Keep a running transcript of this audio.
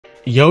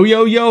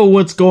Yo,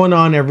 what's going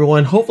on,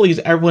 everyone? Hopefully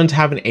everyone's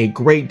having a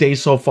great day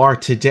so far.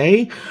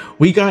 Today,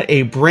 we got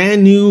a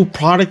brand new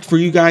product for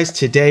you guys.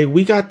 Today,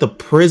 we got the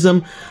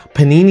Prizm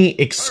Panini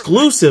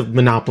exclusive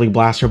Monopoly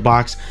Blaster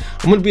box.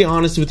 I'm going to be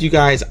honest with you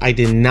guys, I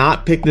did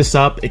not pick this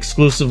up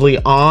exclusively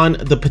on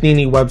the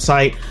Panini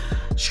website.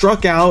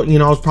 Struck out,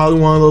 I was probably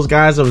one of those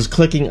guys that was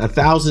clicking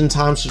 1,000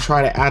 times to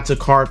try to add to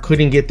cart,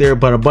 couldn't get there,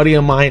 but a buddy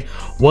of mine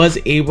was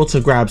able to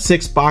grab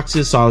 6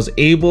 boxes, so I was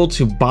able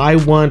to buy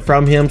one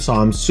from him. So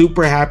I'm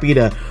super happy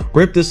to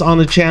rip this on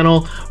the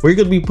channel. We're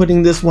going to be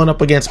putting this one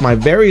up against my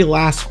very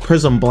last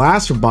Prizm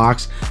Blaster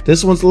box.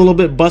 This one's a little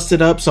bit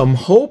busted up, so I'm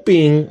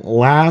hoping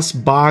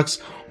last box,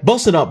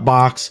 busted up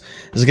box,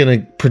 is going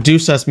to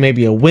produce us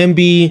maybe a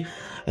Wimby,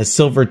 a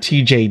silver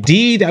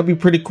TJD, that'd be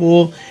pretty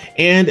cool,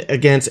 and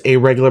against a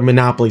regular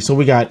Monopoly. So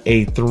we got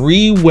a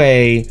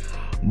 3-way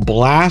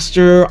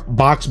blaster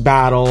box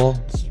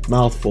battle.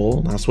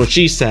 Mouthful, that's what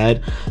she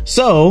said.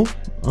 So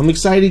I'm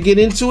excited to get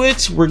into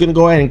it. We're gonna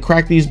go ahead and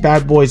crack these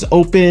bad boys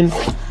open.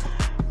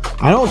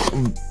 I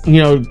don't,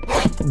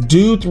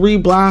 do 3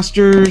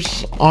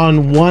 blasters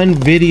on one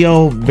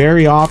video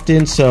very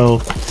often, so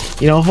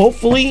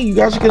hopefully you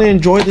guys are going to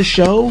enjoy the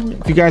show.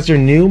 If you guys are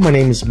new, my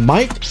name is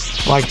Mike.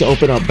 I like to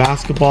open up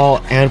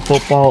basketball and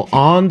football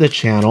on the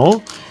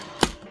channel.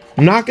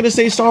 I'm not going to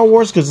say Star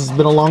Wars because it's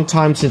been a long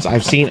time since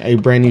I've seen a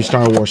brand new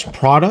Star Wars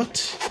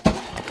product.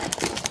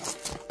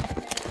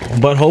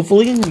 But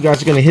hopefully you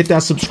guys are going to hit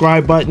that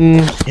subscribe button,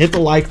 hit the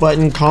like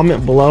button,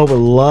 comment below. Would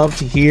love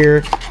to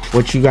hear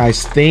what you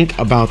guys think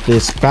about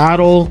this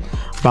battle,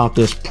 about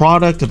this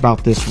product,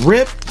 about this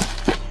rip.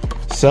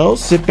 So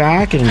sit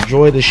back and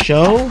enjoy the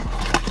show.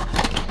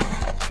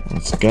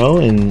 Let's go.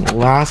 And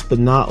last but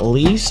not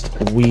least,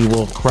 we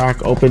will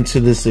crack open to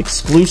this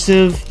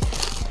exclusive.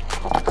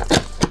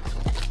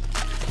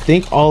 I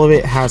think all of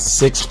it has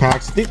 6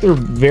 packs. I think they're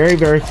very,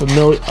 very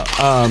familiar,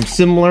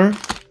 similar.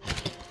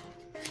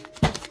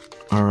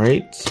 All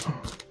right.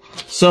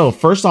 So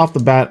first off the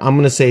bat, I'm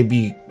going to say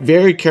be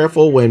very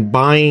careful when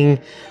buying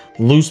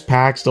loose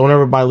packs. Don't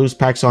ever buy loose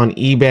packs on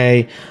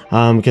eBay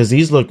because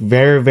these look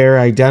very, very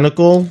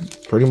identical,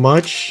 pretty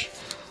much.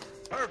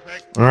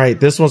 Perfect. All right,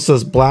 this one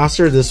says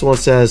Blaster. This one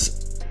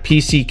says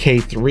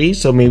PCK3.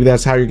 So maybe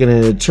that's how you're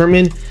going to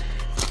determine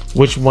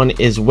which one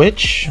is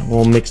which.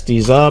 We'll mix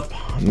these up,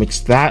 mix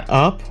that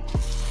up,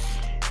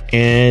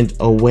 and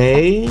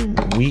away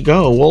we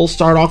go. We'll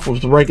start off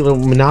with regular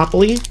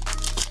Monopoly.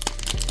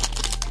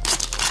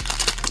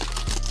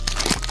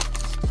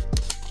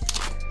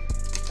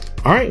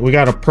 All right, we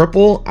got a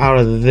purple out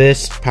of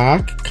this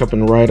pack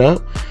coming right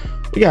up.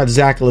 We got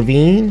Zach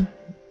LaVine,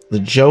 the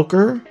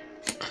Joker,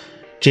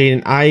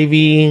 Jaden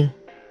Ivey,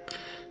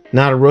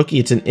 not a rookie,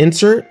 it's an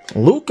insert.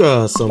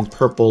 Luka, some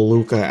purple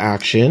Luka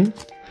action.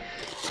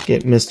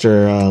 Get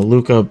Mr.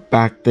 Luka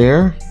back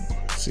there.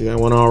 See that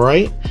one all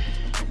right?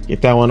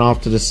 Get that one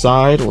off to the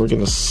side. We're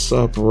gonna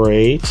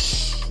separate.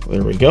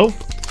 There we go.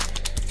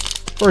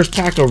 First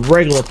pack of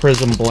regular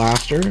Prizm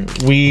Blaster.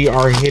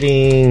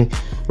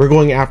 We're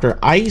going after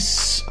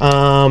ice.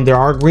 There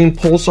are green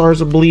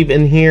pulsars, I believe,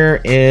 in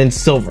here, and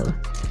silver.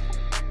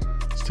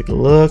 Let's take a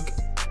look.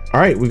 All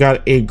right, we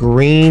got a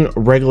green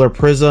regular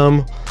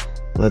Prizm.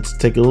 Let's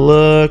take a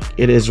look.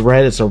 It is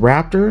red. It's a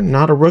Raptor,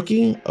 not a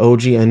rookie.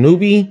 OG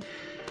Anunoby,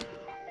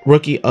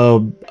 rookie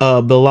of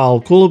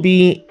Bilal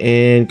Coulibaly,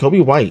 and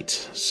Kobe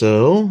White.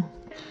 So,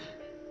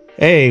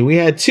 hey, we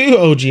had 2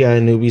 OG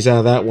Anubis out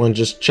of that one.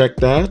 Just check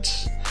that.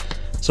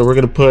 So we're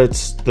gonna put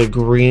the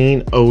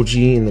green OG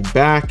in the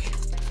back.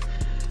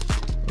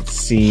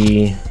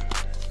 See,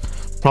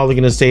 probably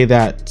gonna say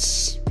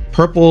that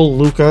purple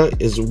Luka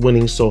is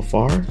winning so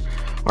far.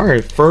 All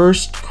right,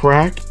 first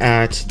crack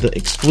at the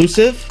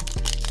exclusive.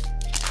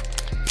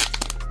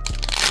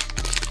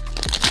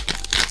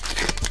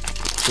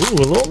 Ooh,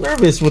 a little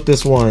nervous with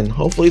this one.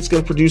 Hopefully it's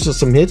gonna produce us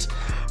some hits.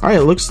 All right,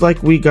 it looks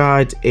like we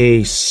got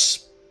a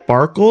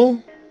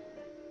Sparkle.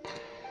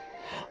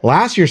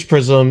 Last year's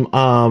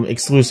Prizm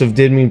exclusive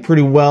did me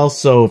pretty well,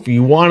 so if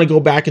you want to go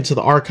back into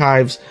the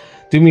archives,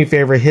 do me a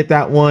favor, hit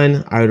that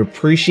one. I would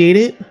appreciate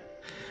it.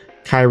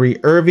 Kyrie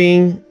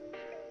Irving,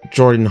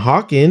 Jordan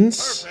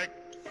Hawkins.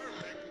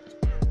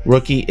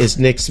 Rookie is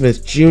Nick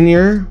Smith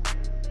Jr.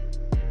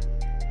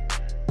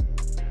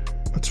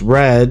 That's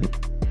red.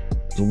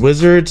 The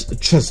Wizards,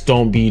 just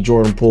don't be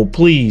Jordan Poole,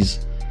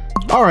 please.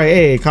 All right,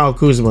 hey, Kyle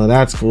Kuzma,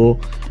 that's cool.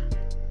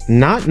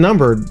 Not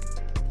numbered.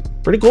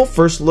 Pretty cool.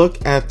 First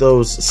look at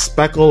those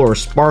speckle or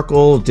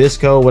sparkle,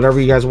 disco,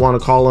 whatever you guys want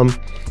to call them.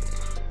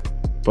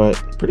 But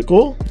pretty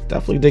cool.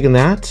 Definitely digging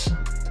that.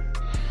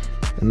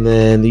 And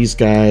then these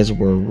guys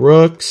were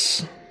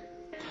rooks.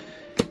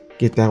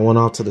 Get that one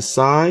off to the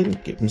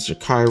side. Get Mr.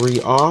 Kyrie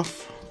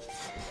off.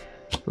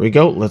 There we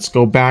go. Let's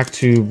go back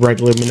to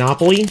regular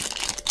Monopoly.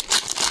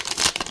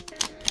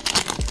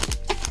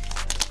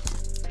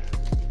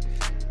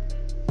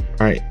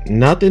 All right,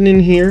 nothing in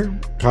here.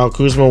 Kyle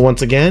Kuzma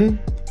once again.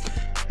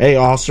 Hey,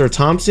 All-Star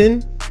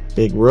Thompson,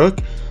 big rook,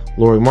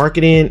 Laurie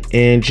Marketing,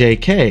 and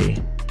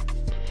JK.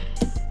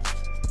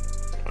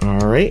 All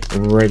right,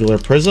 regular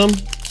Prizm.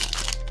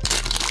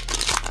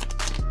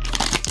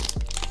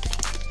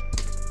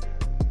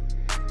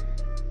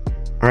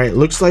 All right,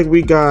 looks like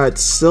we got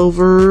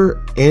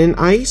silver and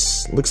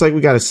ice. Looks like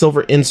we got a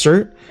silver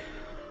insert.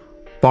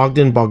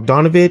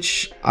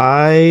 Bogdanovich,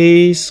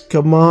 ice,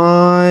 come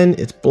on.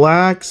 It's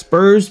black.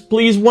 Spurs,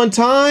 please, one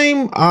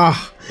time.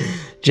 Ah,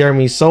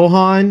 Jeremy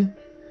Sohan.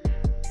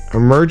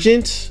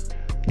 Emergent,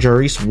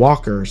 Jarice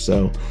Walker.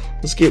 So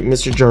let's get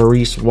Mr.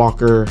 Jarice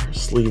Walker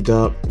sleeved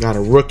up. Got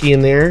a rookie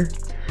in there.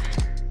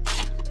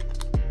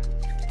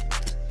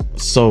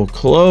 So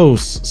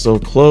close, so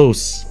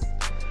close.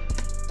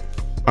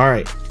 All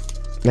right,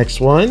 next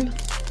one.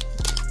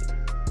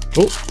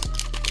 Oh,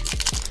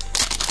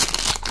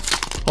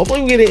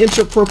 hopefully we get an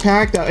insert per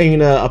pack. I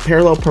mean, a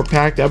parallel per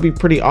pack. That'd be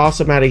pretty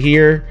awesome out of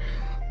here.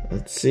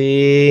 Let's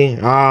see.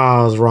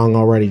 Ah, I was wrong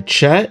already.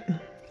 Chet,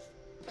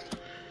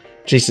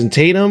 Jason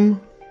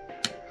Tatum,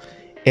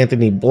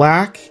 Anthony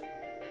Black,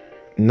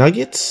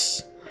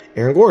 Nuggets,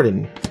 Aaron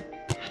Gordon.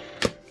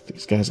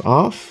 These guys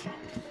off.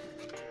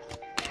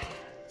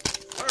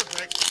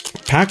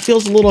 Pack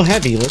feels a little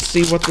heavy. Let's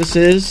see what this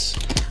is.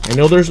 I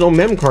know there's no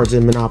mem cards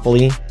in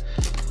Monopoly.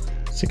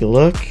 Let's take a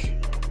look.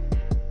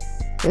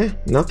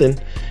 Nothing.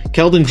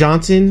 Keldon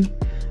Johnson,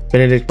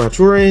 Benedict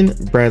Mathurin,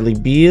 Bradley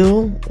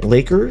Beal,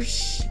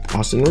 Lakers,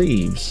 Austin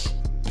Reeves.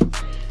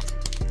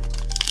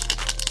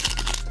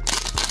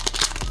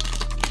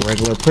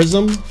 Regular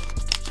Prizm.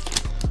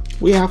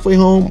 We halfway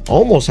home.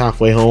 Almost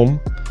halfway home.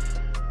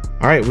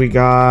 All right, we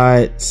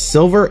got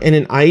silver and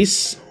an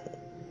ice.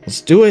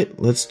 Let's do it.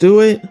 Let's do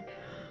it.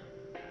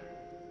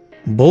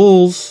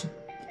 Bulls,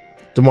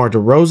 DeMar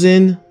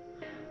DeRozan,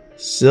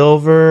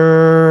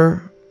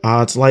 silver,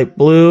 it's light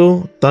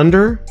blue,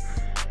 Thunder,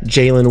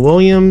 Jalen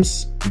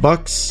Williams,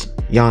 Bucks,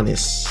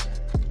 Giannis.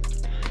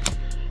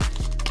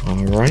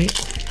 All right.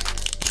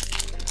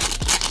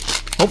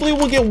 Hopefully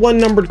we'll get one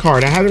numbered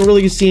card. I haven't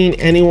really seen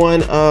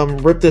anyone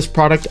rip this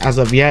product as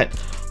of yet.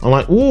 I'm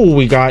like, ooh,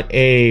 we got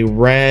a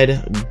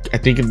red. I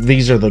think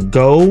these are the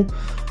Go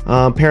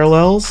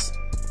parallels.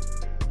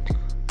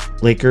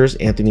 Lakers,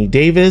 Anthony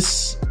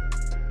Davis.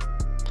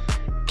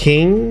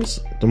 Kings,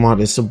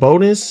 Domantas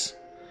Sabonis.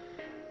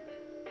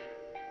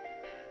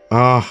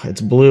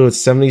 It's blue. It's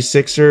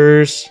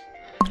 76ers.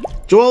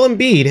 Joel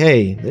Embiid.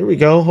 Hey, there we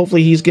go.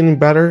 Hopefully he's getting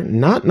better.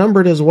 Not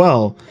numbered as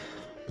well.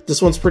 But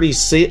this one's pretty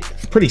sick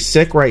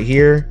right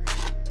here.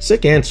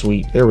 Sick and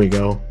sweet. There we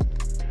go.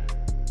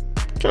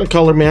 Kind of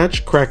color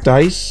match. Cracked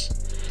ice.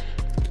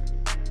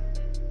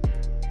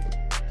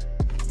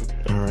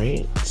 All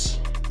right.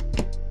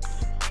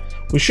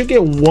 We should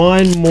get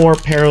one more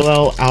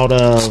parallel out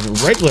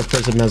of regular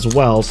Prizm as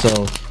well,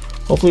 so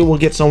hopefully we'll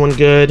get someone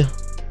good.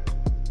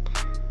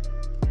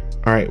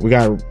 All right, we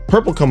got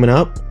purple coming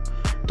up.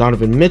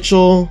 Donovan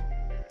Mitchell,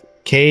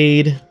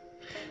 Cade,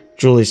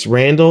 Julius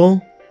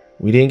Randle.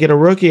 We didn't get a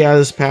rookie out of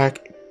this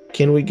pack.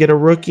 Can we get a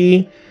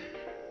rookie?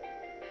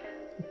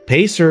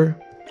 Pacer.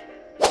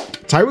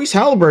 Tyrese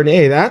Halliburton.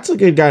 Hey, that's a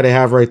good guy to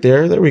have right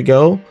there. There we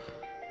go.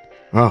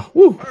 Oh,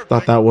 woo.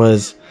 Thought that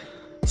was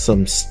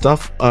some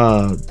stuff,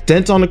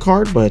 dent on the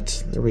card,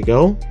 but there we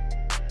go.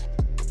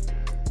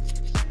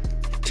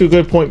 Two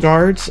good point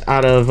guards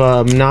out of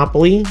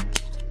Monopoly.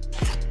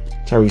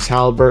 Tyrese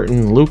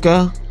Halliburton,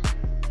 Luka.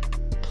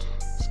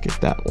 Let's get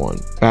that one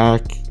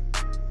back.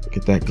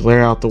 Get that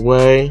glare out the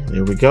way.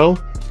 There we go.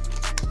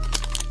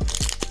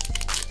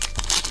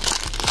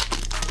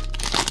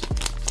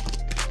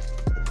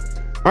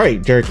 All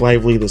right, Derek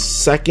Lively the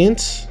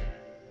second.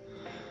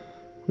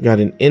 We got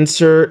an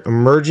insert,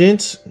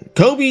 emergent,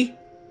 Kobe.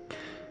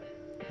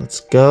 Let's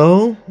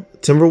go.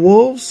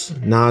 Timberwolves,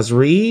 Naz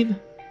Reid,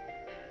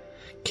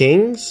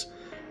 Kings.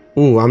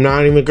 Ooh, I'm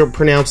not even gonna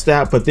pronounce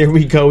that, but there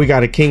we go. We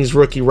got a Kings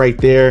rookie right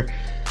there.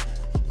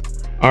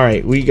 All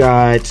right, we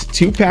got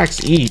 2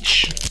 packs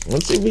each.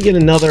 Let's see if we get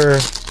another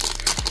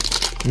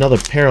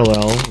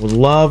parallel. Would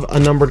love a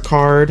numbered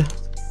card.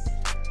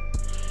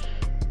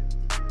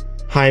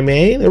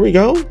 Jaime, there we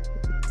go.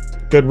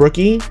 Good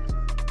rookie.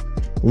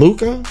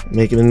 Luka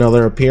making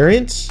another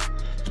appearance.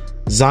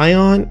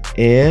 Zion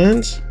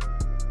and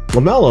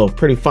LaMelo.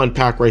 Pretty fun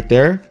pack right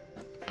there.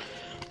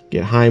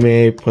 Get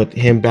Jaime, put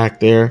him back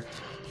there.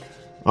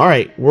 All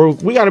right,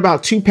 we got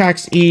about 2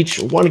 packs each.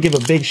 Want to give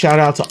a big shout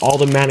out to all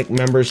the Manic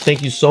members.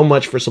 Thank you so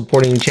much for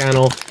supporting the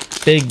channel.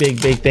 Big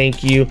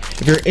thank you.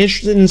 If you're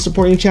interested in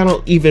supporting the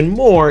channel even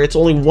more, it's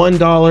only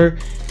 $1.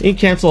 You can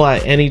cancel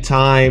at any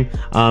time.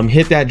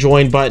 Hit that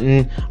join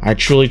button. I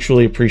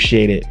truly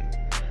appreciate it.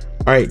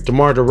 All right,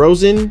 DeMar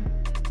DeRozan,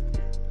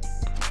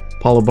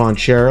 Paulo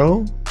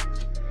Banchero,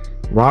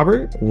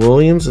 Robert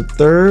Williams III,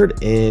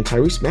 and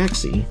Tyrese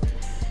Maxey.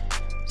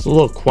 It's a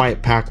little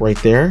quiet pack right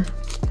there.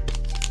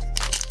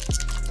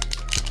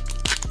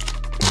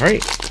 All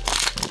right,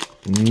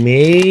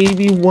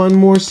 maybe one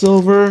more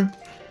silver.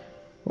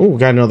 Oh, we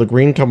got another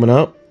green coming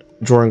up.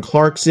 Jordan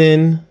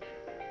Clarkson,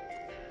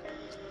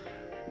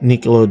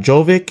 Nikola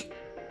Jovic.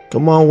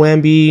 Come on,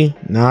 Wemby.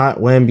 Not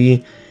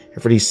Wemby.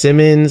 Anthony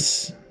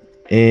Simmons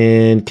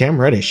and Cam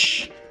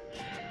Reddish.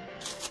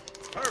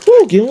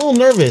 Ooh, getting a little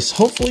nervous.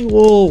 Hopefully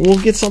we'll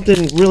get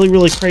something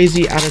really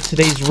crazy out of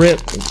today's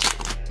rip.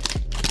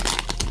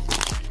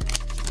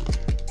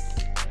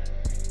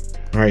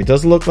 All right,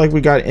 doesn't look like we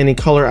got any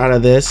color out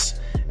of this.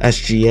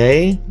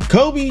 SGA,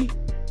 Kobe,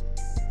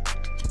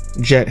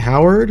 Jet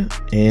Howard,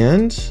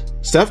 and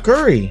Steph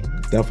Curry.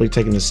 Definitely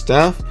taking the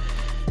Steph.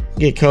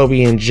 Get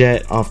Kobe and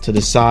Jet off to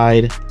the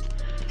side.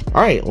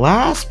 All right,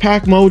 last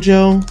pack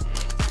mojo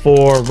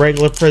for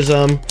regular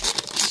Prizm.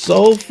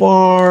 So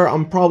far,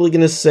 I'm probably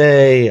gonna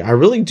say I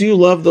really do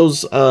love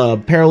those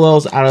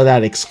parallels out of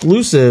that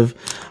exclusive.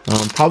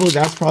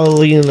 That's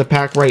probably in the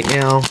pack right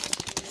now.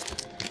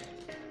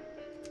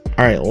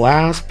 All right,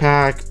 last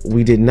pack.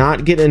 We did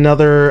not get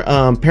another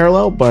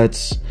parallel,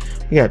 but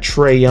we got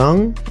Trae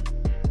Young,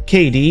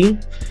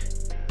 KD.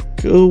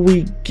 Could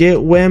we get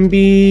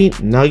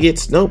Wemby?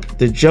 Nuggets? Nope.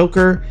 The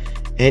Joker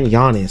and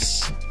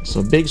Giannis.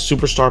 So big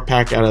superstar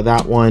pack out of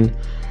that one.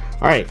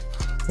 All right,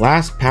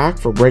 last pack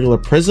for regular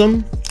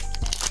Prizm.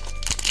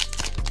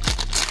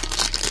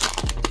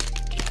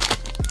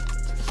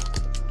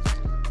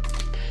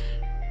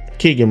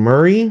 Keegan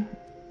Murray.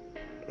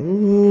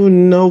 Ooh,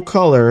 no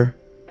color.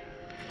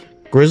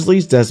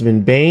 Grizzlies,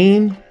 Desmond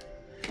Bane,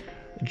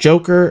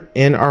 Joker,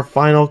 and our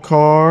final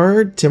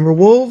card,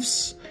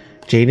 Timberwolves,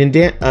 Jaden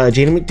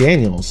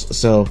McDaniels.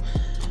 So,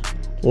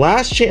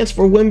 last chance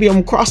for Wemby.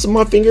 I'm crossing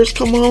my fingers.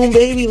 Come on,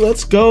 baby.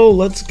 Let's go.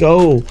 Let's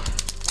go.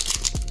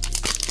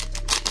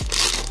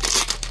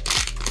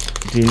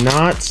 Do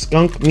not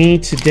skunk me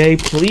today,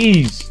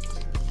 please.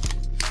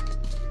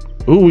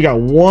 Ooh, we got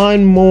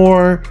one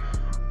more.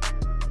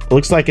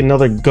 Looks like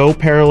another Go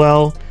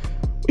parallel.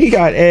 We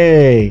got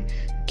a...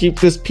 Keep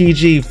this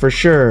PG for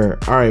sure.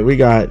 All right, we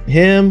got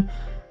him,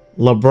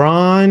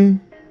 LeBron,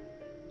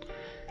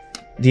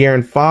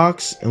 De'Aaron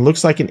Fox. It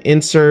looks like an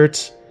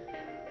insert.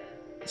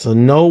 So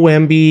no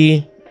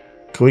Wemby.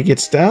 Can we get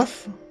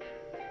Steph?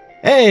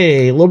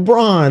 Hey,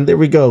 LeBron. There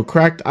we go.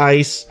 Cracked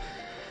ice.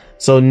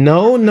 So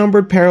no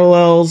numbered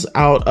parallels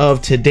out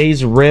of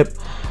today's rip.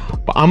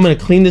 But I'm going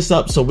to clean this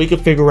up so we can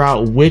figure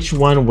out which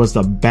one was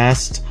the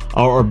best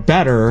or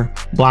better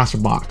blaster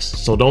box.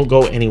 So don't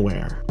go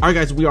anywhere. All right,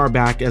 guys, we are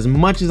back. As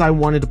much as I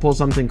wanted to pull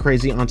something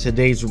crazy on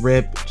today's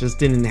rip, just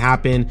didn't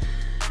happen.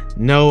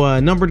 No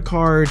numbered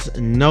cards,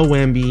 no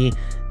Wemby,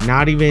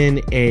 not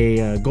even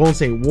a Golden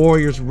State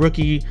Warriors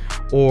rookie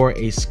or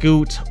a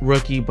Scoot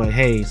rookie. But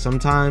hey,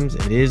 sometimes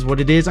it is what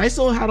it is. I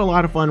still had a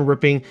lot of fun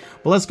ripping,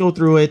 but let's go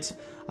through it.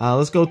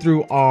 Let's go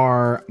through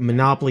our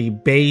Monopoly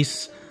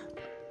base,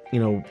 you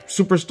know,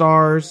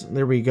 superstars.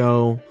 There we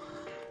go.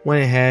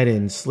 Went ahead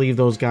and sleeved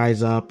those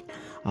guys up.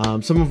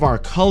 Some of our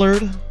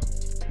colored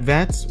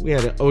vets. We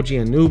had an OG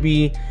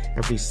Anunoby,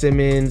 Anthony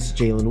Simmons,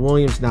 Jalen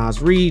Williams,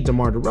 Nas Reed,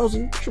 DeMar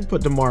DeRozan. Should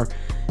put DeMar.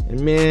 And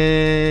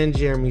man,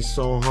 Jeremy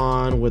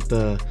Sohan with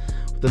the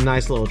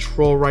nice little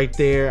troll right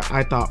there.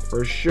 I thought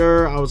for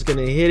sure I was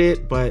gonna hit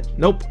it, but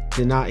nope,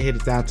 did not hit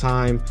it that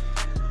time.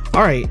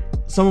 All right,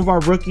 some of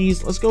our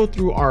rookies. Let's go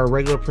through our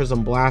regular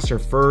Prizm blaster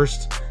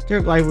first.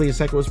 Derek Lively, the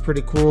second was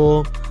pretty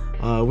cool.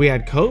 We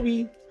had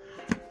Kobe.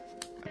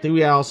 I think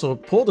we also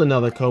pulled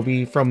another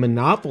Kobe from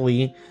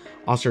Monopoly.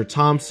 Oscar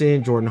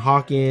Thompson, Jordan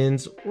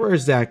Hawkins. Where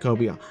is that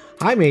Kobe?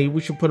 Jaime,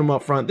 we should put him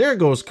up front. There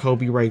goes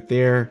Kobe right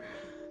there.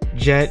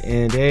 Jet,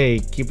 and hey,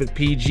 keep it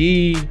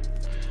PG.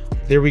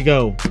 There we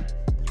go.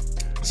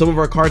 Some of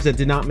our cards that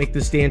did not make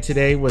the stand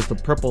today was the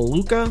purple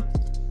Luka,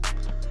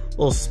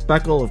 little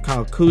speckle of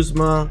Kyle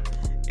Kuzma,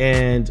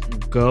 and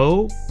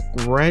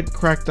red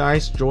cracked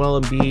ice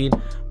Joel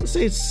Embiid. Let's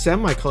say it's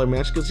semi-color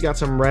match because you got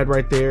some red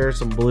right there,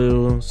 some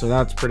blue, so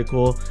that's pretty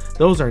cool.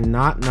 Those are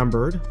not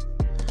numbered.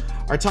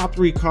 Our top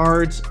three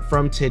cards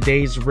from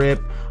today's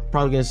rip,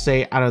 probably gonna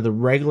say out of the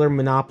regular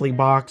Monopoly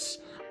box,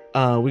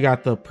 we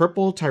got the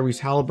purple Tyrese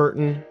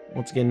Halliburton.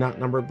 Once again, not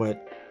numbered,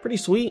 but pretty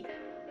sweet.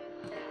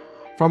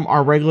 From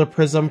our regular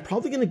Prizm,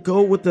 probably gonna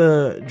go with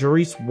the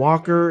Jarace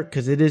Walker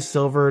because it is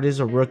silver, it is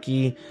a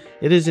rookie,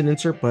 it is an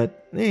insert,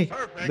 but hey,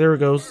 perfect. There it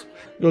goes.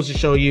 It goes to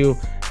show you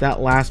that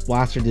last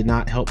blaster did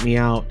not help me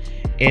out.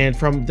 And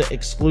from the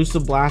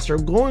exclusive blaster,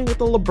 I'm going with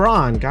the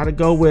LeBron. Gotta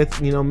go with,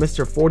 you know,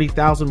 Mr.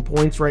 40,000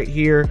 points right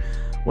here.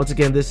 Once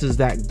again, this is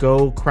that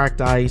Go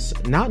cracked ice,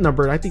 not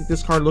numbered. I think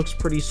this card looks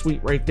pretty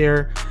sweet right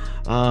there.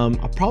 I'm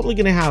probably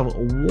gonna have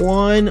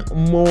one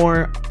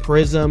more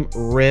Prizm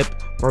rip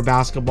for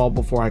basketball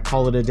before I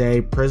call it a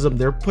day. Prizm,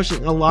 they're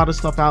pushing a lot of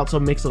stuff out, so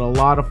it makes it a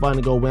lot of fun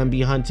to go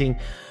Wemby hunting.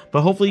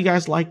 But hopefully you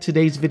guys liked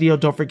today's video.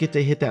 Don't forget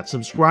to hit that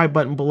subscribe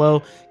button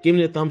below, give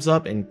me a thumbs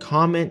up, and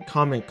comment.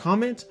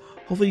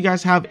 Hopefully you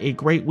guys have a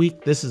great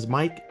week. This is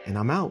Mike, and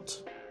I'm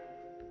out.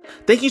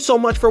 Thank you so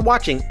much for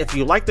watching. If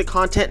you like the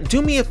content,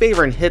 do me a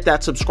favor and hit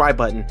that subscribe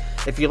button.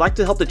 If you'd like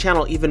to help the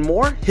channel even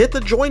more, hit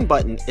the join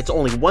button. It's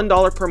only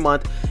 $1 per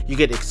month. You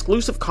get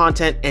exclusive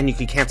content and you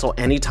can cancel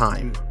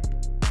anytime.